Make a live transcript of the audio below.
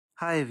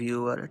Hi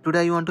viewer,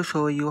 today I want to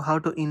show you how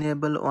to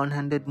enable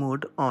one-handed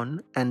mode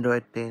on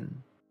Android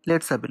 10.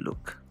 Let's have a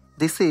look.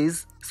 This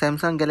is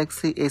Samsung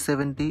Galaxy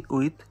A70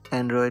 with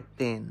Android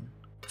 10.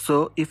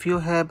 So if you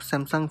have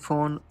Samsung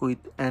phone with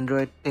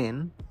Android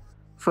 10,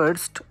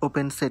 first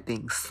open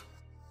settings.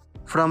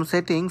 From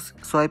settings,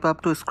 swipe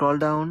up to scroll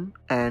down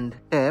and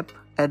tap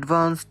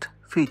advanced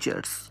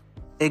features.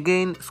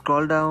 Again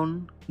scroll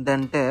down,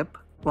 then tap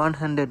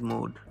one-handed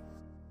mode.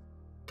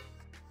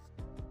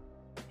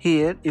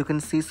 Here you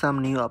can see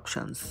some new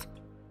options.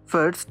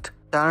 First,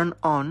 turn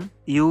on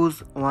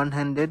use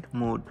one-handed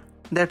mode.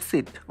 That's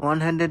it,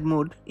 one-handed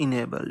mode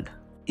enabled.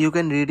 You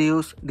can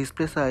reduce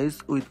display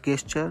size with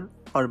gesture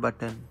or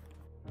button.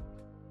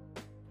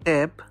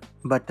 Tap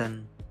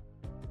button.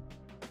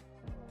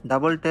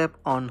 Double tap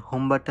on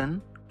home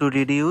button to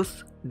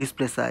reduce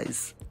display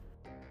size.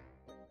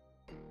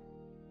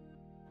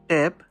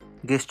 Tap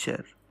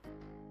gesture.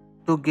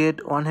 To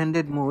get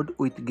one-handed mode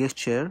with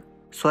gesture,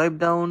 swipe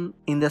down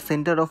in the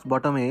center of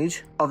bottom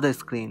edge of the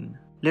screen.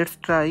 Let's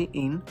try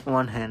in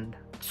one hand.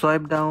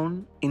 Swipe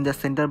down in the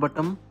center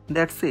bottom.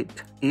 That's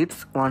it.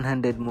 It's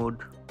one-handed mode.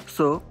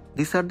 So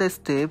these are the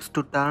steps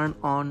to turn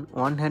on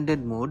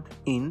one-handed mode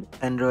in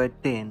Android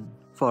 10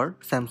 for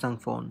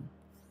Samsung phone.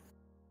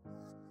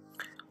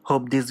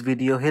 Hope this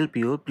video helped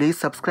you. Please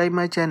subscribe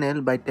my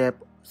channel by tap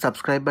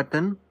subscribe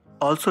button.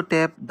 Also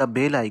tap the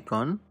bell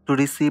icon to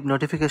receive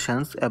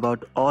notifications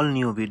about all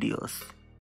new videos.